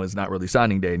that, is not really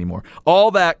signing day anymore.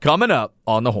 All that coming up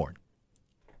on the Horn.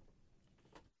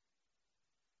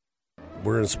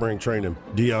 We're in spring training.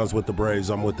 Deion's with the Braves.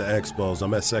 I'm with the Expos.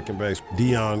 I'm at second base.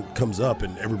 Deion comes up,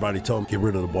 and everybody told him, get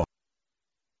rid of the ball.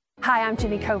 Hi, I'm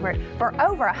Jenny Covert. For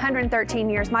over 113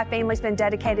 years, my family's been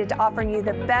dedicated to offering you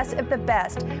the best of the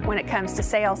best when it comes to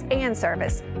sales and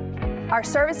service. Our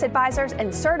service advisors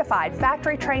and certified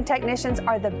factory-trained technicians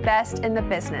are the best in the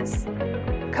business.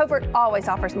 Covert always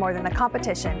offers more than the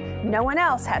competition. No one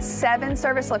else has 7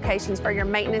 service locations for your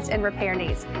maintenance and repair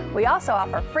needs. We also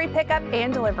offer free pickup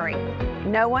and delivery.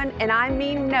 No one, and I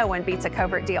mean no one, beats a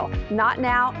Covert deal. Not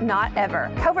now, not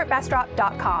ever.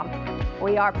 CovertBastrop.com.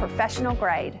 We are professional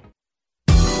grade.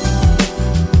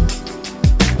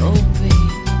 Oh, babe,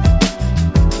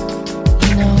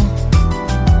 you know,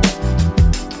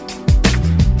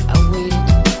 I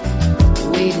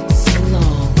waited so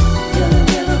long. You're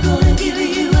never gonna give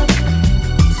you up to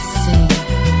sing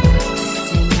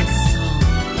this song.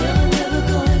 You're never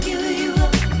gonna give you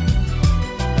up.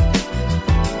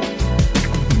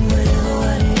 Whatever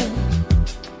I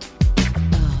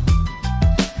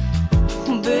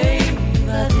do, babe,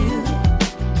 I do.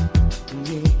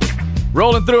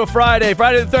 Rolling through a Friday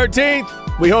the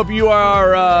 13th. We hope you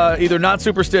are either not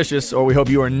superstitious or we hope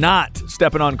you are not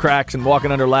stepping on cracks and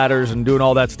walking under ladders and doing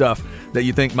all that stuff that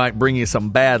you think might bring you some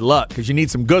bad luck, because you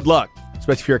need some good luck,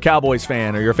 especially if you're a Cowboys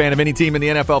fan or you're a fan of any team in the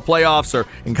NFL playoffs or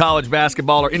in college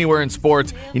basketball or anywhere in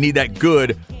sports. You need that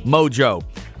good mojo.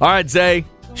 All right, Zay,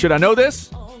 should I know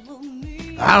this?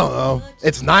 I don't know.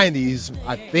 It's 90s,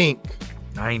 I think.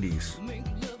 90s.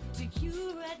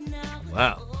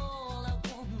 Wow.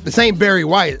 This ain't Barry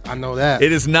White. I know that.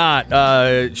 It is not.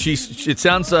 It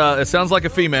sounds like a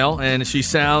female, and she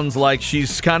sounds like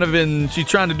she's trying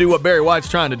to do what Barry White's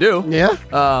trying to do. Yeah.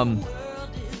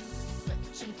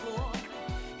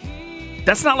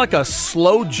 That's not like a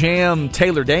slow jam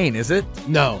Taylor Dayne, is it?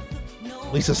 No.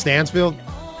 Lisa Stansfield?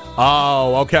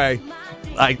 Oh, okay.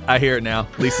 I hear it now.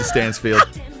 Lisa Stansfield.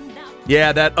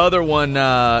 Yeah, that other one,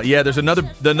 there's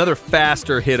another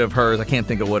faster hit of hers. I can't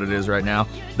think of what it is right now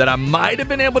that I might have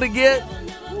been able to get.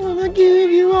 Wanna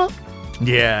give you up.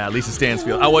 Yeah, Lisa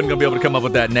Stansfield. I wasn't going to be able to come up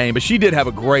with that name, but she did have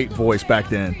a great voice back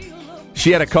then.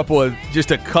 She had a couple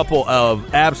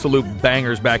of absolute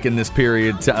bangers back in this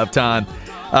period of time.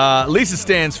 Lisa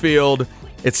Stansfield,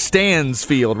 it's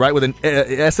Stansfield, right, with an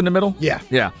S in the middle? Yeah.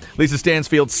 Yeah. Lisa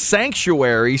Stansfield,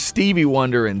 Sanctuary, Stevie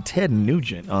Wonder, and Ted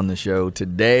Nugent on the show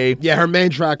today. Yeah, her main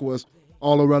track was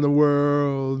All Around the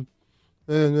World.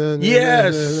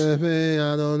 Yes. I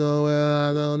don't know where,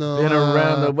 I don't know. Been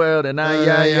around the world, and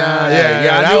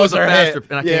yeah, that was her hit. faster.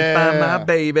 And I can't find my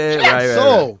baby. She had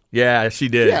soul. Yeah, she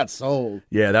did. She had soul.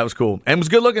 Yeah, that was cool. And was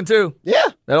good looking, too. Yeah.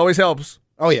 That always helps.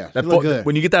 Oh, yeah. She looked good.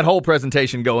 When you get that whole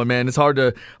presentation going, man, it's hard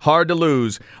to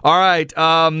lose. All right,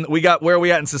 we got Where Are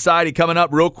We At in Society coming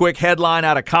up. Real quick headline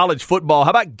out of college football.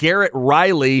 How about Garrett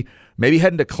Riley maybe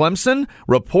heading to Clemson?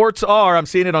 Reports are, I'm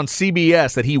seeing it on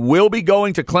CBS, that he will be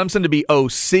going to Clemson to be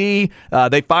OC.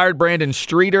 They fired Brandon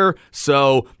Streeter,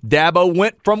 so Dabo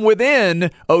went from within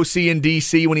OC and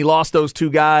DC when he lost those two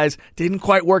guys. Didn't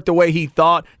quite work the way he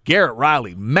thought. Garrett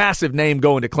Riley, massive name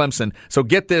going to Clemson. So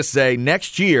get this, Zay,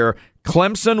 next year,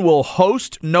 Clemson will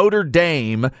host Notre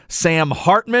Dame. Sam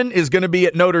Hartman is going to be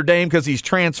at Notre Dame because he's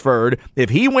transferred.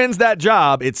 If he wins that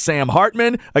job, it's Sam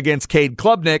Hartman against Cade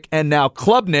Klubnik, and now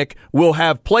Klubnik will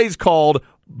have plays called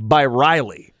by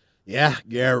Riley. Yeah,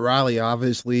 Garrett Riley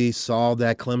obviously saw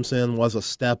that Clemson was a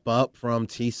step up from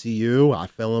TCU. I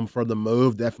feel him for the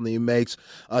move. Definitely makes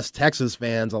us Texas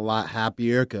fans a lot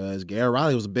happier because Garrett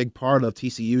Riley was a big part of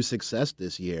TCU's success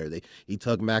this year. He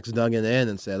took Max Duggan in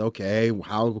and said, okay,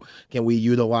 how can we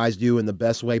utilize you in the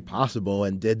best way possible,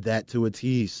 and did that to a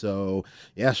T. So,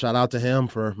 yeah, shout out to him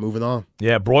for moving on.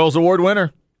 Yeah, Broyles Award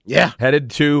winner. Yeah.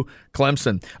 Headed to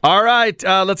Clemson. All right,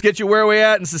 let's get you Where Are We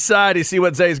At in Society, see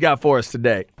what Zay's got for us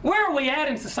today. Where are we at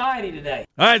in society today?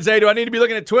 All right, Zay, do I need to be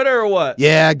looking at Twitter or what?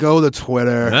 Yeah, go to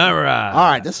Twitter. All right.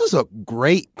 All right, this is a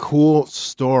great, cool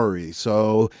story.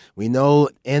 So we know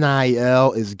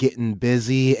NIL is getting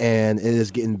busy, and it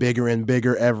is getting bigger and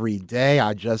bigger every day.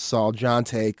 I just saw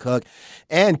Jonte Cook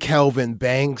and Kelvin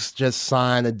Banks just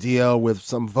sign a deal with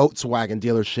some Volkswagen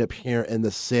dealership here in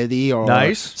the city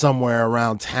or somewhere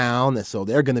around town, and so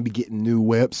they're going to be getting new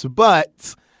whips.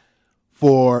 But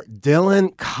for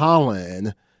Dylan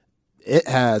Collin,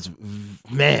 it's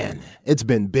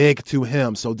been big to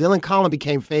him. So Dylan Collin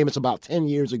became famous about 10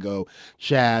 years ago,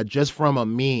 Chad, just from a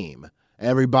meme.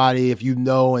 Everybody, if you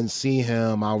know and see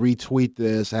him, I'll retweet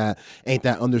this at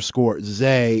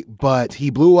ain't_that_Zay. But he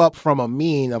blew up from a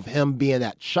meme of him being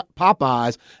at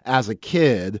Popeyes as a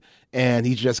kid. And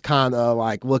he's just kind of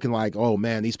like looking like, oh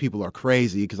man, these people are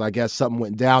crazy, because I guess something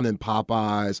went down in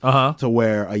Popeyes to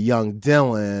where a young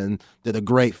Dylan did a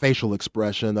great facial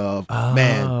expression of,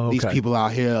 man, these people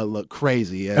out here look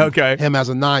crazy. And him as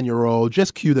a 9-year-old,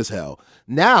 just cute as hell.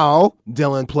 Now,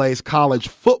 Dylan plays college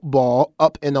football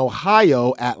up in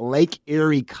Ohio at Lake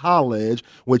Erie College,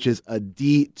 which is a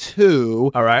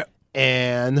D2. All right.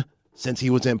 And since he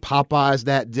was in Popeyes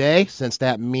that day, since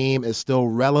that meme is still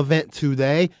relevant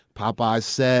today, Popeyes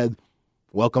said,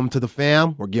 welcome to the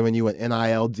fam. We're giving you an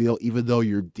NIL deal even though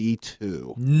you're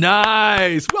D2.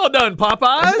 Nice. Well done,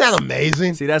 Popeyes. Isn't that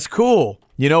amazing? See, that's cool.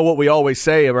 You know what we always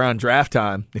say around draft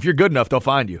time? If you're good enough, they'll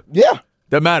find you. Yeah.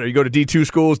 Doesn't matter. You go to D2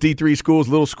 schools, D3 schools,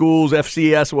 little schools,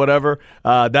 FCS, whatever.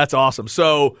 That's awesome.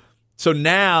 So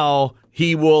now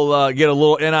he will get a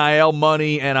little NIL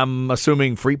money, and I'm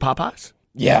assuming free Popeyes?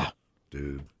 Yeah.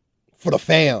 Dude. For the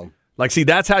fam. Like, see,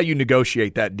 that's how you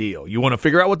negotiate that deal. You want to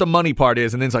figure out what the money part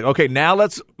is, and then it's like, okay, now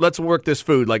let's work this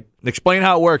food. Like, explain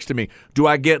how it works to me. Do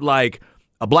I get, like,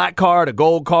 a black card, a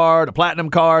gold card, a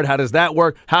platinum card? How does that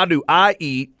work? How do I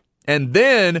eat? And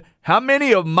then how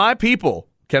many of my people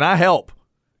can I help?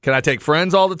 Can I take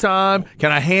friends all the time?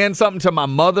 Can I hand something to my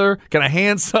mother? Can I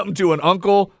hand something to an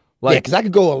uncle? Like, yeah, because that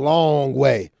could go a long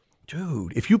way.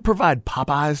 Dude, if you provide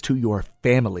Popeyes to your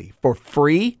family for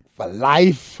free, for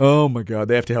life. Oh, my God.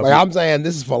 They have to help you. I'm saying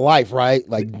this is for life, right?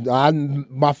 Like,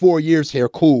 my 4 years here,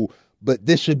 cool, but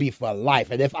this should be for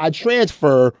life. And if I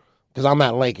transfer, because I'm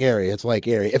at Lake Erie, it's Lake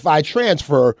Erie. If I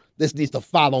transfer, this needs to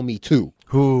follow me, too.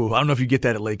 Ooh, I don't know if you get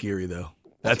that at Lake Erie, though.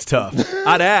 That's tough.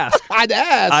 I'd ask. I'd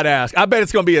ask. I bet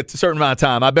it's going to be a certain amount of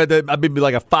time. I bet that I'd be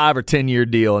like a 5 or 10 year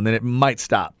deal, and then it might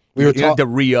stop. You have to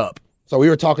re-up. So we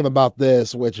were talking about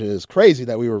this, which is crazy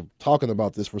that we were talking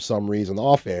about this for some reason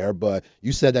off air, but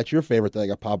you said that your favorite thing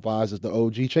at Popeyes is the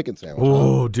OG chicken sandwich.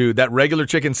 Oh, dude, that regular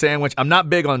chicken sandwich. I'm not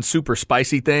big on super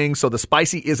spicy things, so the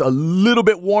spicy is a little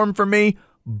bit warm for me,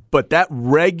 but that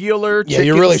regular chicken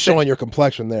you're really showing your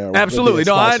complexion there. Absolutely.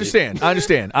 No, I understand.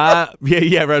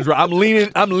 Yeah, right. I'm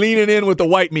leaning in with the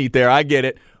white meat there. I get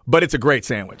it. But it's a great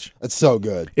sandwich. It's so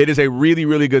good. It is a really,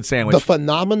 really good sandwich. The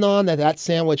phenomenon that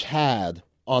sandwich had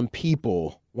on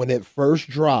people when it first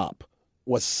dropped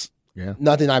was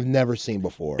nothing I've never seen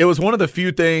before. It was one of the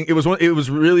few things. It was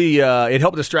really it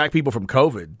helped distract people from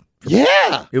COVID.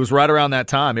 Yeah, it was right around that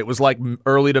time. It was like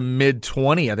early to mid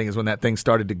 20, I think, is when that thing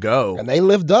started to go. And they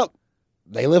lived up.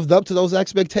 They lived up to those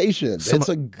expectations. It's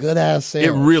a good ass sandwich.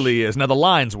 It really is. Now the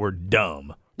lines were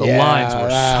dumb. The lines were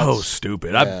so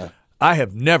stupid. Yeah. I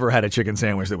have never had a chicken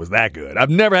sandwich that was that good.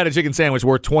 I've never had a chicken sandwich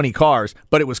worth 20 cars,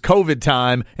 but it was COVID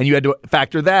time, and you had to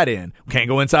factor that in. Can't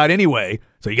go inside anyway,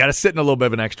 so you got to sit in a little bit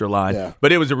of an extra line. Yeah.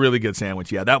 But it was a really good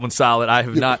sandwich. Yeah, that one's solid. I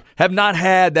have not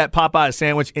had that Popeye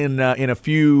sandwich in a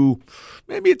few,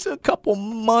 maybe it's a couple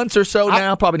months or so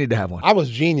now. Probably need to have one. I was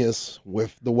genius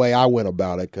with the way I went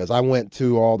about it, because I went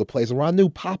to all the places where I knew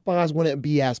Popeyes wouldn't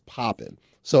be as popping.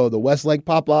 So the Westlake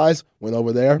Popeyes went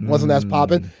over there, wasn't as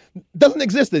popping. Doesn't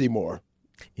exist anymore.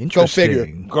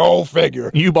 Interesting. Go figure.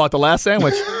 You bought the last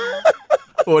sandwich.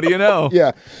 What do you know?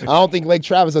 Yeah. I don't think Lake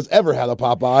Travis has ever had a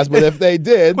Popeyes, but if they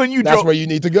did, that's where you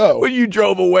need to go. When you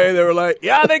drove away, they were like,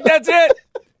 yeah, I think that's it.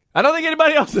 I don't think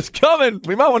anybody else is coming.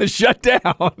 We might want to shut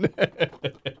down.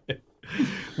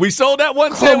 We sold that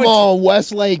one sandwich. Come on,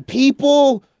 Westlake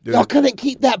people. Dude. Y'all couldn't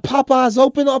keep that Popeyes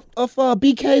open off of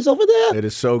BK's over there? It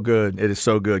is so good. It is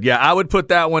so good. Yeah, I would put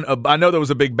that one, I know there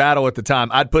was a big battle at the time.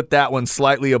 I'd put that one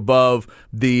slightly above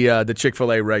the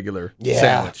Chick-fil-A regular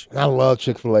sandwich. I love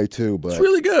Chick-fil-A too. But it's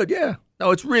really good, yeah.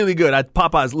 No, it's really good.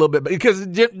 Popeyes a little bit, because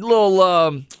it's a little,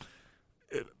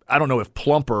 I don't know if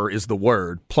plumper is the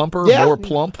word. Plumper, more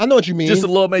plump? I know what you mean. Just a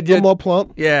little more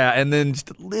plump. Yeah, and then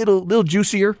just a little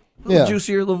juicier. A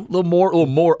little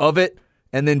more of it.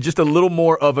 And then just a little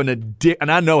more of an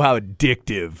and I know how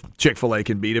addictive Chick-fil-A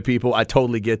can be to people. I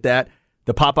totally get that.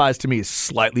 The Popeyes to me is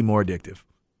slightly more addictive.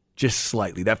 Just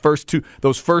slightly.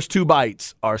 Those first two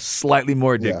bites are slightly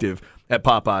more addictive at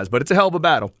Popeyes, but it's a hell of a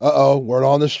battle. Word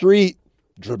on the street.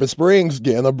 Dripping Springs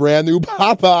getting a brand new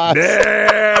Popeyes.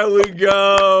 There we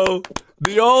go.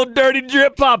 The old dirty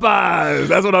drip Popeyes.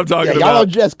 That's what I'm talking about. Y'all are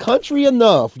just country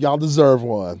enough. Y'all deserve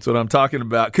one. That's what I'm talking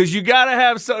about. Because you got to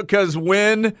have because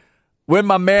when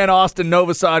my man Austin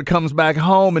Novosad comes back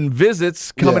home and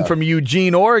visits, coming from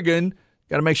Eugene, Oregon,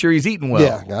 got to make sure he's eating well.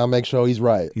 Yeah, got to make sure he's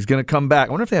right. He's going to come back.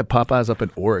 I wonder if they have Popeyes up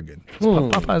in Oregon. Is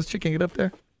Popeyes chicken get up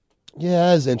there?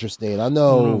 Yeah, that's interesting. I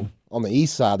know on the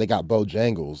east side, they got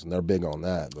Bojangles, and they're big on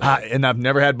that. But And I've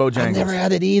never had Bojangles. I never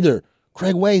had it either.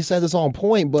 Craig Way says it's on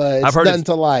point, but it's I've heard nothing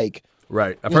to like.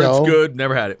 Right. I've heard it's good.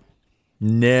 Never had it.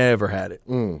 Never had it.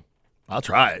 I'll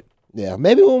try it. Yeah,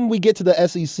 maybe when we get to the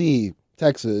SEC,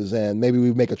 Texas, and maybe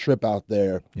we make a trip out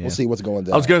there, we'll see what's going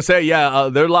down. I was going to say, there are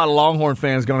a lot of Longhorn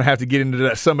fans going to have to get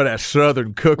into some of that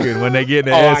Southern cooking when they get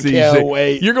in the SEC. I can't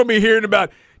wait. You're going to be hearing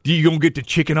about, you going to get the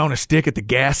chicken on a stick at the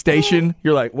gas station?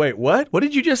 You're like, wait, what? What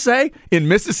did you just say? In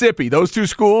Mississippi, those two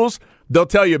schools, they'll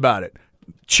tell you about it.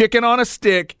 Chicken on a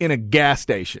stick in a gas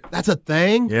station. That's a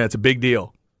thing? Yeah, it's a big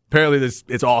deal. Apparently,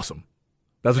 it's awesome.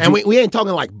 That's what And we ain't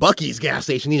talking like Buc-ee's gas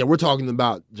station either. We're talking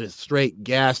about just straight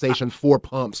gas station, 4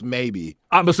 pumps, maybe.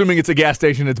 I'm assuming it's a gas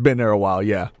station that's been there a while,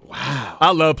 yeah. Wow.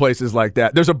 I love places like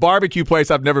that. There's a barbecue place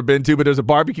I've never been to, but there's a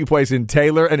barbecue place in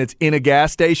Taylor, and it's in a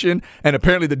gas station, and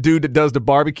apparently the dude that does the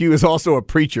barbecue is also a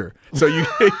preacher. So you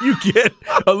get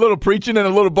a little preaching and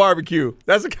a little barbecue.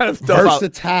 That's the kind of stuff.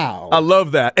 Versatile. I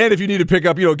love that. And if you need to pick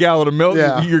up, a gallon of milk,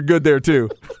 you're good there too.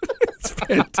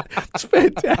 It's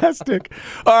fantastic.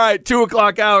 All right, 2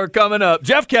 o'clock hour coming up.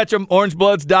 Jeff Ketchum,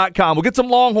 orangebloods.com. We'll get some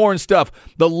Longhorn stuff.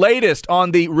 The latest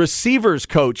on the receivers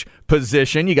coach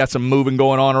position. You got some moving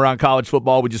going on around college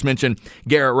football. We just mentioned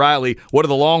Garrett Riley. What are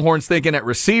the Longhorns thinking at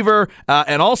receiver?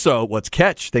 And also, what's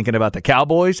Ketch thinking about the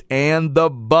Cowboys and the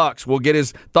Bucks? We'll get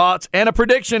his thoughts and a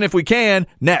prediction, if we can,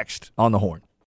 next on The Horn.